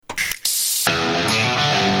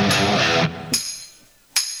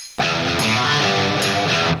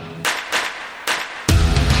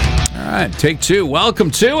right, take two.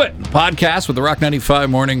 Welcome to it. The podcast with the Rock 95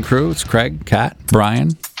 Morning Crew. It's Craig, Kat,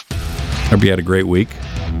 Brian. Hope you had a great week.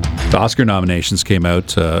 The Oscar nominations came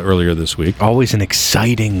out earlier this week. Always an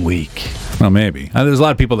exciting week. Well, maybe. There's a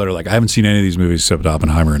lot of people that are like, I haven't seen any of these movies except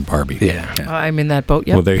Oppenheimer and Barbie. Yeah. I'm in that boat,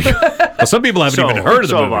 yeah. Well, some people haven't even heard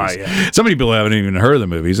of the movies. Some people haven't even heard of the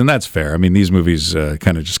movies, and that's fair. I mean, these movies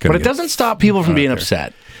kind of just... But it doesn't stop people from being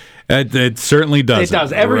upset. It certainly does. It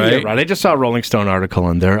does every year, right? I just saw a Rolling Stone article,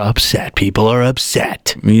 and they're upset. People are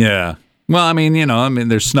upset. Yeah. Well, I mean,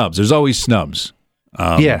 there's snubs. There's always snubs.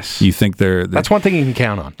 Yes. You think they're... That's one thing you can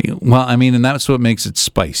count on. Well, I mean, and that's what makes it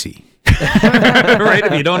spicy. Right?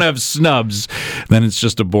 If you don't have snubs, then it's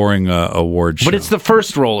just a boring award show. But it's the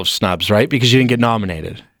first roll of snubs, right? Because you didn't get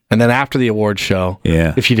nominated. And then after the award show,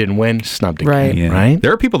 if you didn't win, snubbed again, right?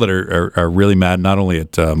 There are people that are really mad not only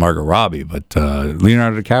at Margot Robbie, but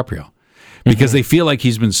Leonardo DiCaprio. Because they feel like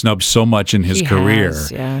he's been snubbed so much in his career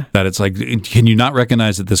that it's like, can you not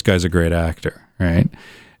recognize that this guy's a great actor, right?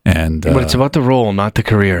 And but it's about the role, not the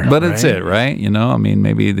career. But it's it, right? I mean,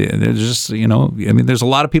 maybe there's just, there's a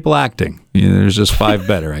lot of people acting. There's just five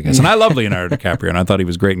better, I guess. And I love Leonardo DiCaprio, and I I thought he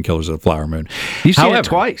was great in Killers of the Flower Moon. You've seen it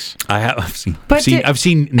twice. I have. I've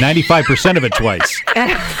seen 95% of it twice.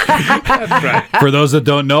 That's right. For those that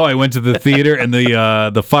don't know, I went to the theater, and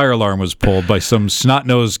the fire alarm was pulled by some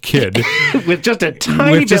snot-nosed kid with just a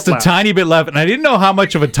tiny bit left. And I didn't know how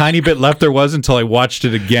much of a tiny bit left there was until I watched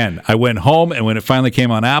it again. I went home, and when it finally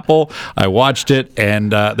came on Apple, I watched it,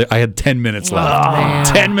 and I had 10 minutes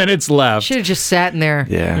left. 10 minutes left. Should have just sat in there.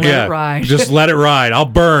 Yeah. Let it ride. Just let it ride. I'll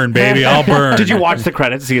burn, baby. I'll burn. Did you watch the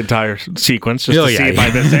credits, the entire sequence, just to see if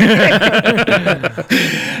I missed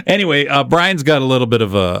it? Anyway, Brian's got a little bit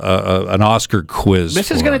of an Oscar quiz.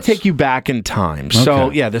 This is going to take you back in time. Okay.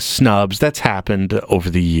 So, the snubs, that's happened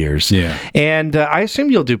over the years. Yeah. And I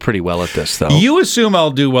assume you'll do pretty well at this, though. You assume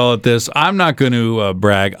I'll do well at this. I'm not going to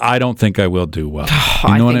brag. I don't think I will do well.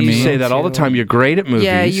 You know what I mean? You say that all the time. You're great at movies.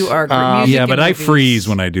 Yeah, you are great. But I freeze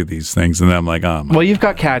when I do these things, and then I'm like, well, you've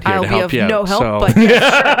got Kat here to help you out. No help, but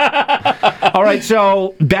sure. All right,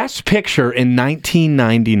 so Best Picture in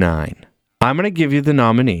 1999. I'm going to give you the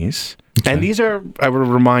nominees. Okay. And these are, I will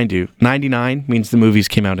remind you, 99 means the movies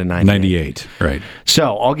came out in 98. Right.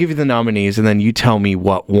 So I'll give you the nominees, and then you tell me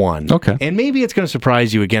what won. Okay. And maybe it's going to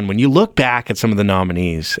surprise you again when you look back at some of the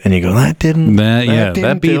nominees, and you go, that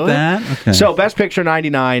beat that. Okay. So Best Picture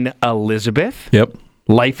 99, Elizabeth. Yep.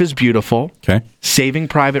 Life is Beautiful. Okay. Saving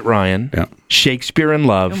Private Ryan. Yeah. Shakespeare in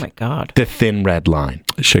Love. Oh, my God. The Thin Red Line.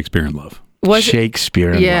 Shakespeare in Love. Shakespeare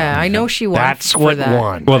in Love. Yeah, I know she won. That's what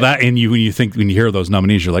won. Well, when you hear those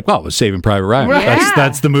nominees, you're like, well, it was Saving Private Ryan. Right.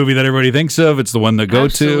 That's the movie that everybody thinks of. It's the one to go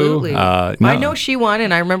to. No. I know she won,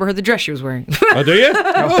 and I remember the dress she was wearing. Oh, do you?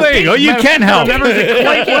 Well, there you go. You can help.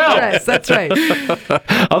 Quite well. Dress, that's right.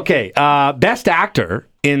 Okay, Best Actor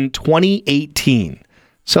in 2018.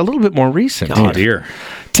 So a little bit more recent. Oh, dear.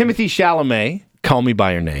 Timothée Chalamet, Call Me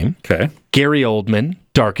By Your Name. Okay. Gary Oldman,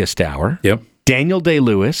 Darkest Hour. Yep. Daniel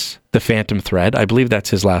Day-Lewis, The Phantom Thread. I believe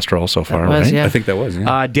that's his last role so far, right? Yeah. I think that was,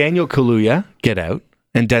 yeah. Daniel Kaluuya, Get Out.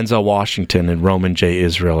 And Denzel Washington in Roman J.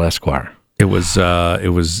 Israel, Esquire. It was Gary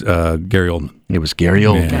Oldman. It was Gary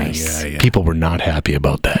Oldman. Nice. Yeah. People were not happy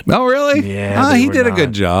about that. Oh, really? Yeah. He did a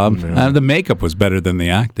good job. No. The makeup was better than the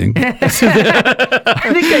acting.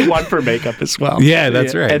 I think they won for makeup as well. Yeah,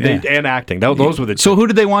 that's right. And acting. Those were the two. So who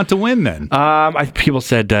did they want to win then? People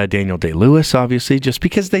said Daniel Day-Lewis, obviously, just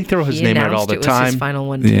because they throw his name out all the time. It was his final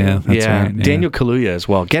one, too. Yeah, that's right. Yeah. Daniel Kaluuya as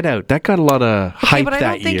well. Get Out. That got a lot of hype that year, right? But I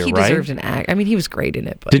don't think he deserved an act. I mean, he was great in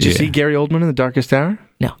it. But Did you see Gary Oldman in The Darkest Hour?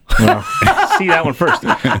 No. Well, see that one first.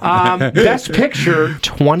 Best Picture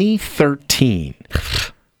 2013.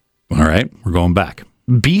 All right, we're going back.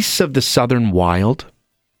 Beasts of the Southern Wild.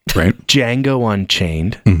 Right. Django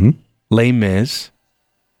Unchained. Mm-hmm. Les Mis.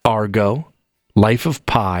 Argo. Life of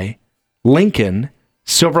Pi. Lincoln.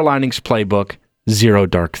 Silver Linings Playbook. Zero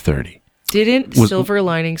Dark 30. Didn't Silver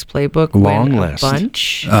Linings Playbook long win list. a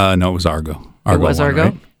bunch? No, it was Argo. Argo it was won, Argo?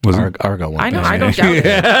 Right? Argo won. I know. I don't doubt it.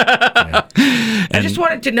 I just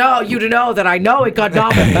wanted to know that I know it got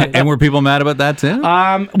nominated. And were people mad about that too?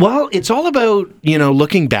 Well, it's all about,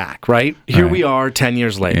 looking back, right? Here we are 10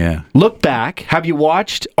 years later. Yeah. Look back. Have you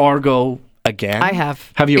watched Argo again? I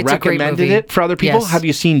have. Have you It's a great recommended movie. it for other people? Yes. Have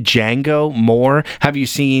you seen Django more? Have you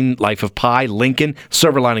seen Life of Pi, Lincoln,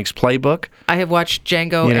 Silver Linings Playbook? I have watched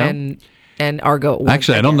Django and and Argo.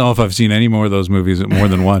 Actually, I don't know if I've seen any more of those movies more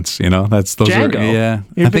than once. Those Django. are yeah.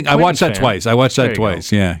 You're I a think big I watched Quentin that fan. twice. I watched that There you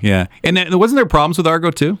twice. Yeah. And wasn't there problems with Argo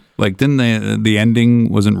too? Like, didn't the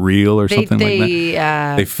ending wasn't real or something like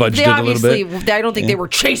that? They fudged it a little bit. I don't think they were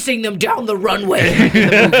chasing them down the runway.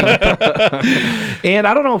 And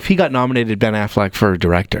I don't know if he got nominated, Ben Affleck, for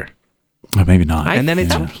director. Maybe not. And then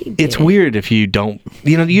thought he it's did. weird if you don't.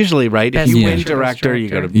 Usually, right? Best if you win picture, director, you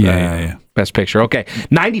go to Yeah. Best Picture. Okay,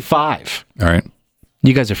 95. All right.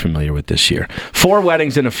 You guys are familiar with this year. 4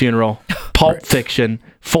 Weddings and a Funeral, Pulp Fiction,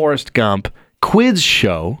 Forrest Gump, Quiz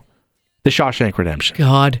Show, The Shawshank Redemption.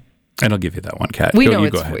 God. And I'll give you that one, Kat. We Go, know you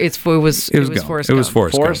go ahead. it was Forrest Gump. It was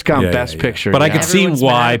Forrest Gump, Yeah, Best Picture. But I yeah. could see Everyone's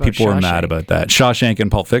why mad about people were mad Shawshank. about that. Shawshank and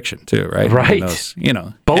Pulp Fiction too, right? Right. Those,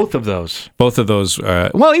 Both of those. both of those.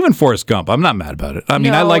 Well, even Forrest Gump. I'm not mad about it. I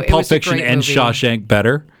mean, I No, like it Pulp was a Fiction great and movie. Shawshank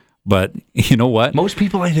better. But you know what? Most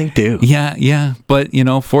people, I think, do. Yeah. But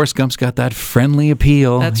Forrest Gump's got that friendly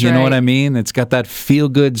appeal. That's you know what right. I mean? It's got that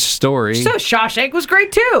feel-good story. So Shawshank was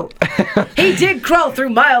great too. He did crawl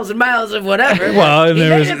through miles and miles of whatever. well, and He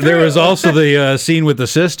made it there was through. also the scene with the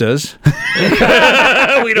sisters. We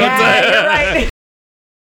don't. Yeah, you're right.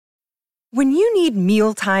 When you need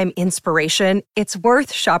mealtime inspiration, it's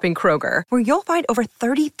worth shopping Kroger, where you'll find over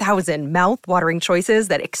 30,000 mouth-watering choices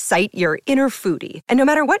that excite your inner foodie. And no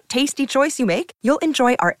matter what tasty choice you make, you'll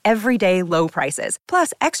enjoy our everyday low prices,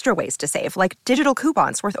 plus extra ways to save, like digital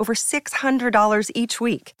coupons worth over $600 each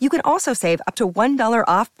week. You can also save up to $1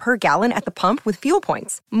 off per gallon at the pump with fuel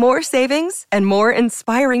points. More savings and more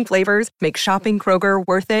inspiring flavors make shopping Kroger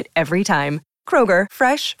worth it every time. Kroger,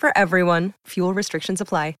 fresh for everyone. Fuel restrictions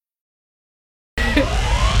apply.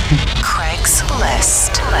 Craig's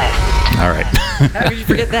List. All right. How could you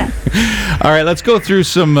forget that? All right, let's go through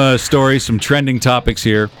some stories, some trending topics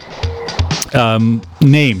here.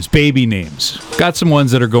 Names, baby names. Got some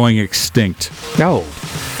ones that are going extinct. No.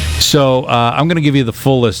 So I'm going to give you the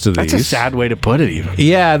full list of these. That's a sad way to put it, even.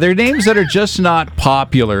 Yeah, they're names that are just not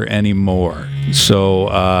popular anymore.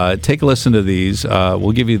 So take a listen to these.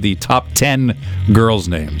 We'll give you the top 10 girls'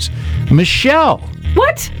 names. Michelle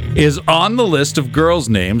What? is on the list of girls'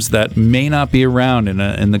 names that may not be around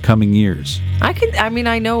in the coming years.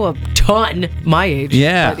 I know a ton my age.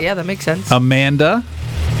 Yeah. But yeah, that makes sense. Amanda,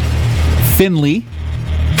 Finley,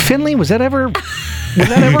 Finley, was that ever? I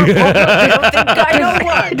don't think I know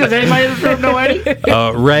one. Does anybody in this room know any?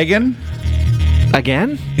 Reagan.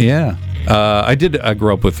 Again? Yeah. I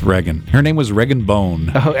grew up with Reagan. Her name was Reagan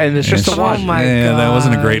Bone. Oh, and it's just Yeah, the one. Oh my yeah, that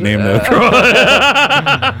wasn't a great name though.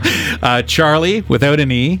 Charlie without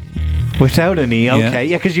an E. Without an E, okay.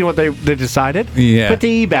 Yeah, because you know what they decided? Yeah. Put the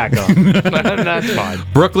E back on. That's fine.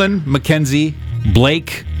 Brooklyn, Mackenzie,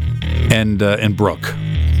 Blake, and Brooke.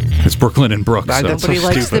 It's Brooklyn and Brooke. So. That's Nobody so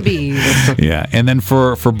likes stupid. the bees. Yeah, and then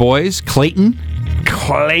for boys, Clayton.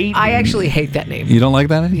 Clayton. I actually hate that name. You don't like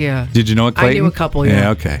that name? Yeah. Did you know it, Clayton? I knew a couple, yeah. Yeah,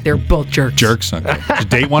 okay. They're both jerks. Jerks? Okay. Did you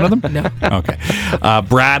date one of them? No. Okay.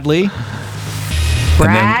 Bradley.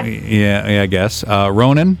 Brad? And then, yeah, I guess.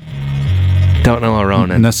 Ronan. Don't know a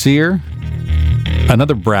Ronan. Nasir.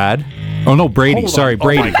 Another Brad. Oh, no, Brady. Hold Sorry, on. Oh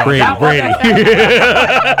my Brady. God. Brady.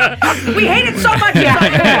 We hate it so much. You said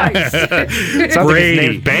it twice. Sounds like his Brady.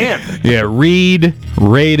 name's banned. Yeah, Reed,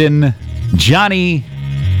 Raiden, Johnny,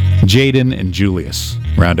 Jaden, and Julius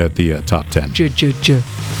round out the top 10.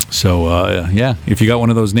 So, yeah, if you got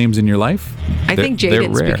one of those names in your life, I think they're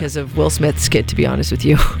Jaden's rare. because of Will Smith's skit, to be honest with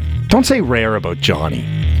you. Don't say rare about Johnny.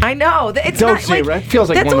 I know. It's Don't not say like, rare. It feels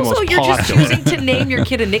like that's one of the also, most you're just popular. choosing to name your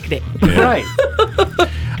kid a nickname. Right.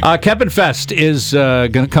 Kempenfest is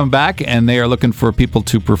going to come back, and they are looking for people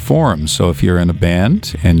to perform. So if you're in a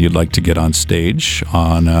band and you'd like to get on stage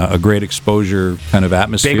on a great exposure kind of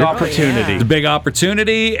atmosphere, Big opportunity. it's a big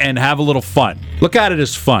opportunity, and have a little fun. Look at it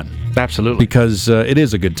as fun. Absolutely. Because it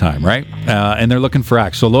is a good time, right? And they're looking for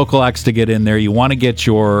acts. So local acts to get in there. You want to get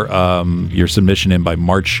your submission in by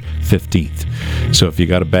March 15th. So if you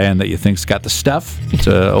got a band that you think's got the stuff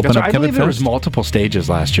to open up I believe there was Kempenfest. multiple stages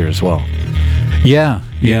last year as well. Yeah,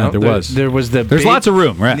 You know, there was. There was the. There's big- lots of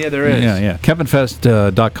room, right? Yeah, there is. Yeah.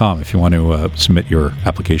 Kevinfest.com if you want to submit your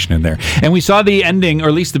application in there. And we saw the ending, or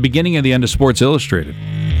at least the beginning of the end of Sports Illustrated.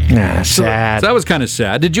 Nah, sad. So that was kind of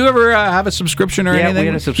sad. Did you ever have a subscription or Yeah, we anything?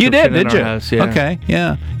 had a subscription You did, in did our you? house, yeah. Okay,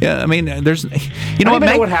 yeah. I mean, there's, I what, don't even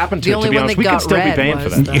Meg? know what happened to The it, only to be one honest. that We could got still be read paying for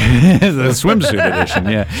was that. The swimsuit edition,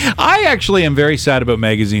 yeah. I actually am very sad about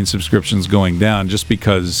magazine subscriptions going down, just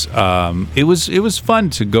because it was fun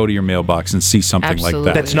to go to your mailbox and see something Absolutely. like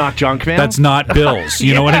that. That's not junk mail? That's not bills.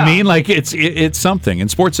 You know what I Yeah. mean? Like it's something.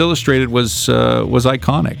 And Sports Illustrated was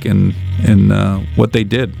iconic in what they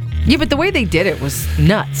did. Yeah, but the way they did it was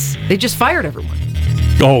nuts. They just fired everyone.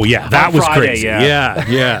 Oh, yeah, that On was Friday, crazy. yeah.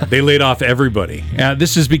 Yeah. They laid off everybody.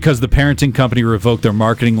 This is because the parenting company revoked their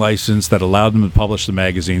marketing license that allowed them to publish the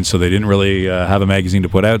magazine, so they didn't really have a magazine to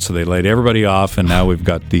put out, so they laid everybody off, and now we've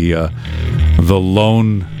got the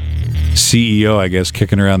lone CEO, I guess,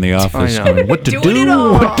 kicking around the office. Going, what to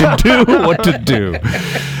do.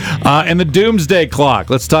 And the doomsday clock.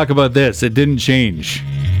 Let's talk about this. It didn't change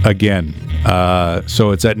again.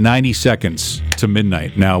 So it's at 90 seconds to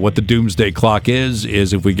midnight. Now, what the doomsday clock is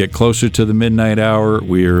if we get closer to the midnight hour,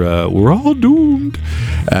 we're all doomed.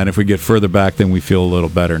 And if we get further back, then we feel a little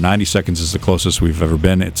better. 90 seconds is the closest we've ever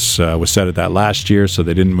been. It was set at that last year, so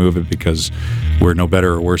they didn't move it because we're no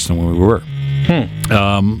better or worse than when we were.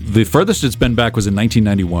 The furthest it's been back was in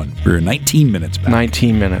 1991. We were 19 minutes back.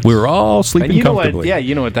 19 minutes. We were all sleeping comfortably.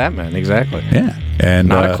 You know what that meant, exactly. Yeah. And,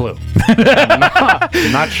 not a clue.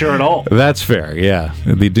 not sure at all. That's fair, yeah.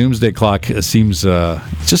 The doomsday clock seems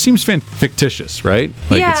fictitious, right?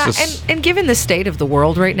 Yeah, it's just... and given the state of the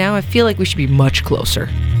world right now, I feel like we should be much closer.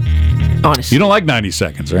 Honestly. You don't like 90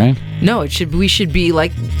 seconds, right? No, we should be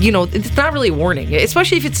like, it's not really a warning,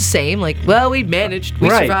 especially if it's the same, like, well, we managed,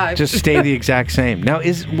 we survived. Just stay the exact same. Now,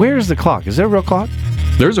 where's the clock? Is there a real clock?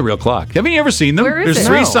 There's a real clock. Haven't you ever seen them? Where is There's it?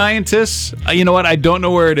 3 scientists. You know what? I don't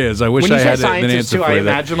know where it is. I wish I had an answer for you. I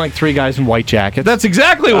imagine like 3 guys in white jackets. That's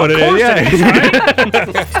exactly what it is. Yeah.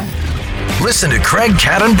 Listen to Craig,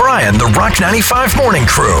 Kat, and Brian, the Rock 95 Morning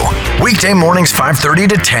Crew. Weekday mornings 5:30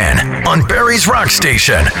 to 10 on Barrie's Rock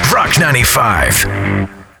Station, Rock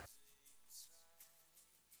 95.